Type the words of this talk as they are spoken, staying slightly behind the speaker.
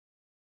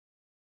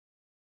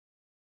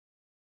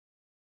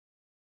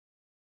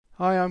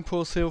Hi, I'm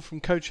Paul Seal from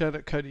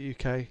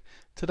CodeGarden.co.uk.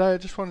 Today I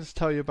just wanted to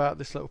tell you about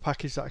this little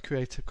package that I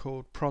created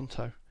called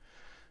Pronto.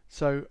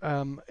 So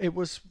it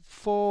was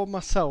for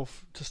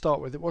myself to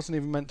start with. It wasn't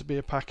even meant to be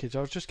a package.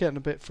 I was just getting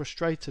a bit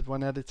frustrated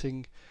when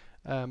editing,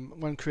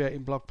 when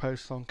creating blog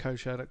posts on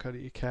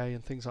CodeGarden.co.uk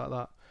and things like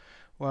that,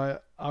 where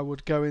I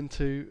would go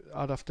into,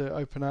 I'd have to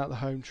open out the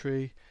home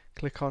tree,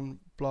 click on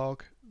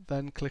blog,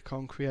 then click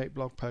on create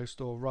blog post,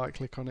 or right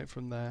click on it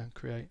from there and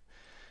create.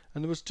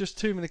 And there was just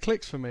too many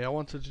clicks for me. I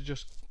wanted to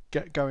just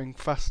get going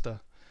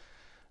faster.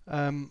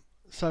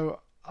 So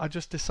I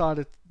just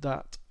decided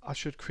that I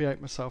should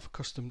create myself a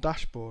custom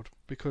dashboard,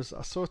 because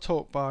I saw a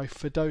talk by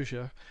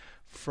Fedosja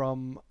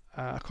from,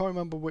 I can't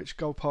remember which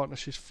gold partner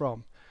she's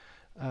from,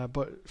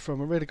 but from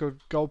a really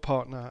good gold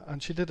partner,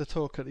 and she did a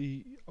talk at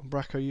the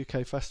Umbraco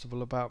UK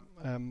festival about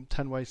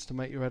 10 ways to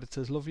make your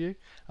editors love you.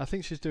 I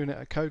think she's doing it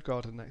at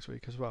CodeGarden next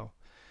week as well.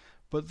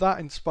 But that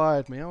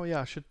inspired me, oh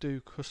yeah, I should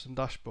do custom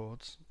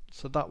dashboards.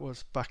 So that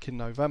was back in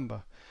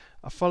November.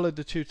 I followed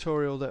the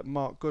tutorial that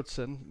Mark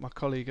Goodson, my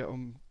colleague at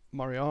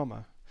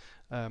Moriarma,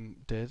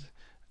 did,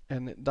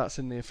 and that's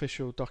in the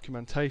official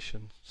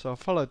documentation. So I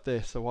followed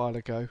this a while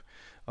ago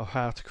of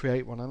how to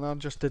create one, and I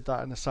just did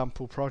that in a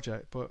sample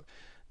project. But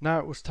now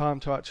it was time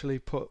to actually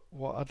put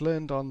what I'd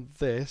learned on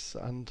this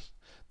and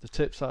the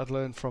tips that I'd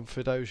learned from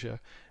Fedosja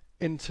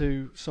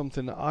into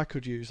something that I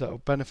could use that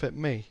would benefit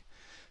me.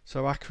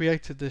 So I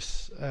created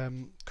this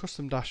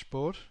custom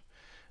dashboard,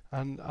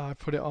 and I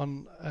put it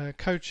on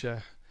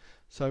CodeShare.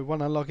 So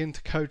when I log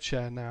into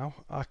CodeShare now,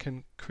 I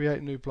can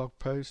create a new blog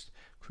post,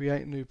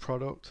 create a new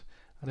product,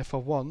 and if I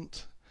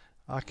want,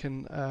 I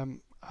can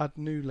add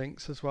new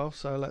links as well.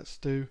 So let's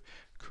do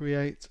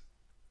create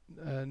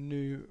a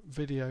new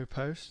video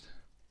post,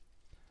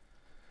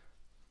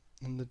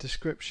 and the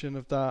description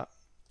of that.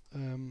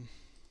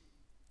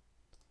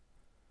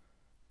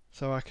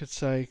 So I could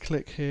say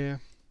click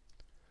here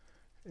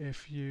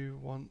if you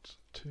want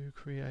to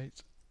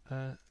create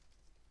a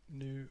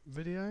new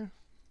video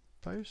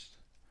post,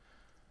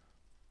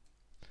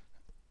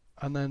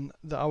 and then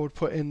I would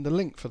put in the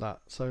link for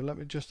that. So let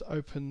me just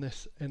open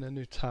this in a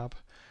new tab,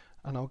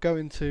 and I'll go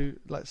into,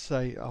 let's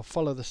say I'll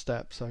follow the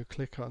steps. So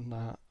click on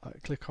that,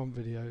 click on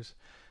videos,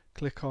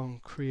 click on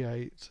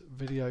create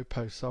video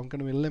post. So I'm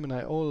going to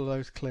eliminate all of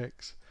those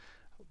clicks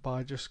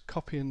by just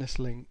copying this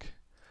link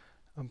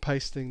and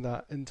pasting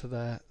that into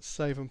there,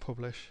 save and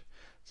publish.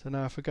 So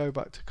now if I go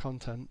back to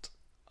content,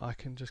 I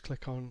can just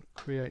click on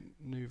create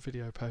new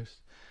video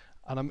post,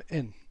 and I'm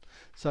in.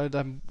 So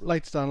then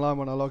later down the line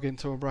when I log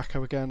into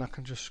Umbraco again, I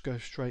can just go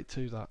straight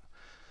to that.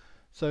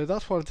 So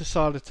that's what I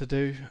decided to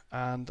do,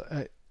 and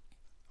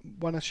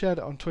when I shared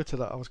it on Twitter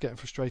that I was getting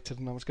frustrated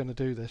and I was going to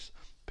do this,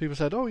 people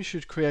said, oh, you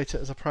should create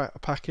it as a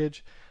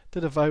package.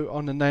 Did a vote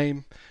on the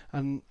name,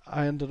 and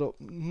I ended up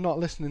not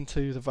listening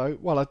to the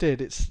vote. Well, I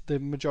did. It's the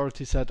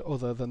majority said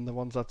other than the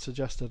ones I'd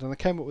suggested, and I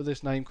came up with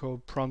this name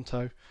called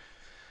Pronto.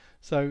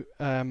 So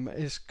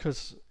it's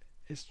because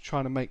it's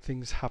trying to make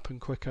things happen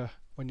quicker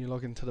when you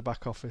log into the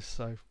back office.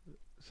 So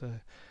it's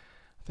I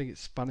think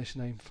it's Spanish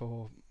name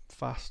for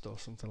fast or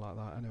something like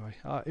that. Anyway,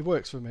 it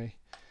works for me.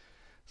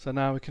 So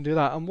now we can do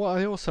that. And what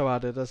I also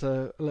added as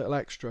a little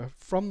extra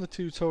from the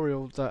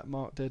tutorial that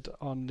Mark did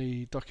on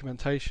the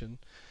documentation,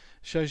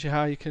 shows you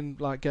how you can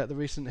get the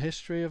recent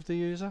history of the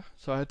user.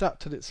 So I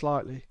adapted it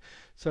slightly,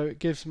 so it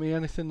gives me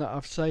anything that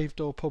I've saved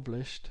or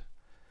published,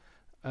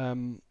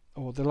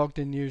 or the logged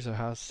in user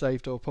has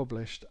saved or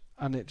published,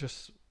 and it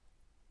just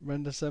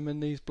renders them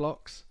in these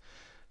blocks.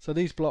 So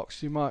these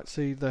blocks, you might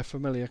see they're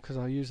familiar because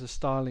I use the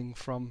styling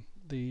from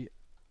the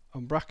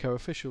Umbraco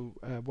official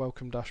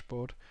welcome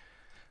dashboard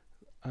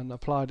and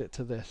applied it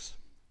to this.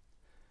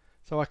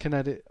 So I can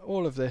edit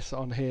all of this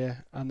on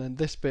here, and then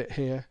this bit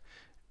here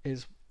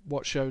is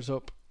what shows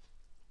up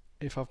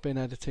if I've been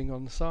editing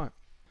on the site.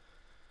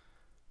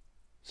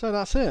 So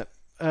that's it.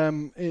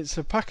 It's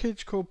a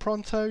package called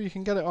Pronto. You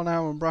can get it on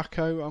our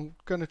Umbraco. I'm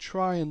going to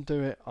try and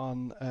do it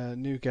on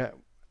NuGet.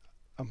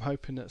 I'm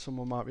hoping that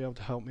someone might be able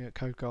to help me at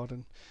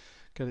CodeGarden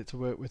get it to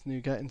work with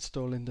NuGet,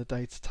 installing the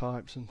data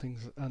types and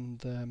things,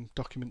 and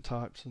document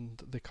types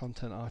and the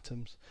content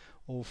items,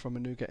 all from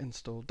a NuGet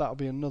install. That'll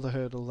be another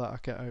hurdle that I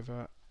get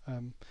over.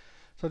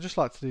 So I just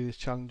like to do these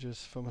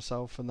challenges for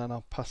myself, and then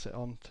I'll pass it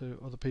on to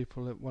other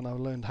people when I've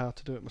learned how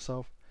to do it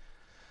myself.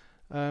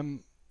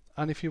 And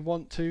if you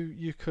want to,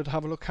 you could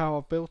have a look how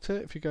I've built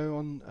it. If you go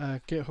on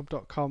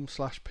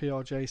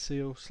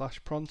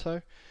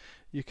github.com/prjseal/pronto,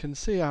 you can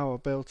see how I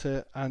built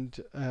it,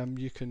 and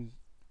you can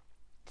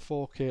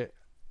fork it,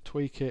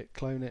 tweak it,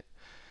 clone it,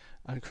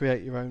 and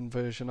create your own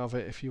version of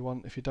it if you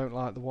want, if you don't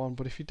like the one.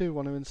 But if you do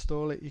want to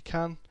install it, you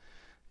can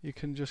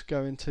just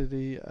go into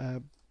the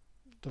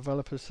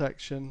developer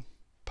section,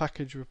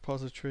 package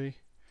repository,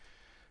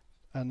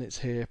 and it's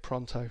here,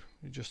 Pronto.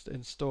 You just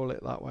install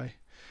it that way.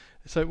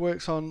 So it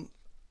works on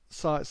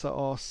sites that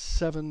are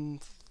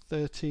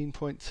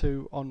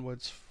 7.13.2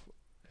 onwards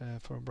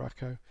for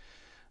Umbraco,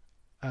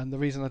 and the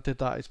reason I did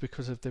that is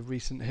because of the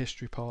recent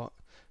history part.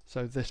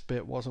 So this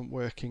bit wasn't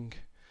working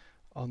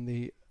on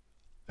the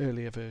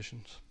earlier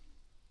versions.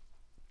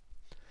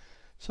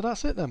 So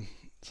that's it then.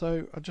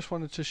 So I just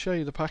wanted to show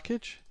you the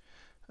package.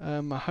 I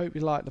hope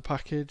you like the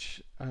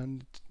package,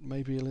 and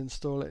maybe you'll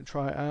install it and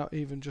try it out,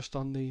 even just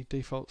on the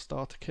default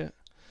starter kit.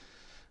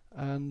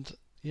 And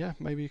yeah,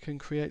 maybe you can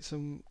create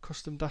some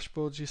custom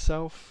dashboards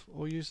yourself,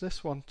 or use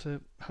this one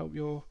to help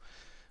your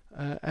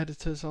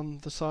editors on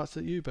the sites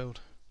that you build.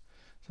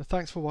 So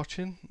thanks for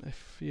watching.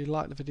 If you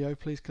like the video,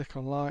 please click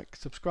on like,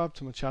 subscribe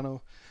to my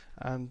channel,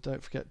 and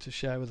don't forget to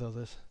share with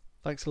others.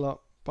 Thanks a lot.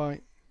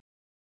 Bye.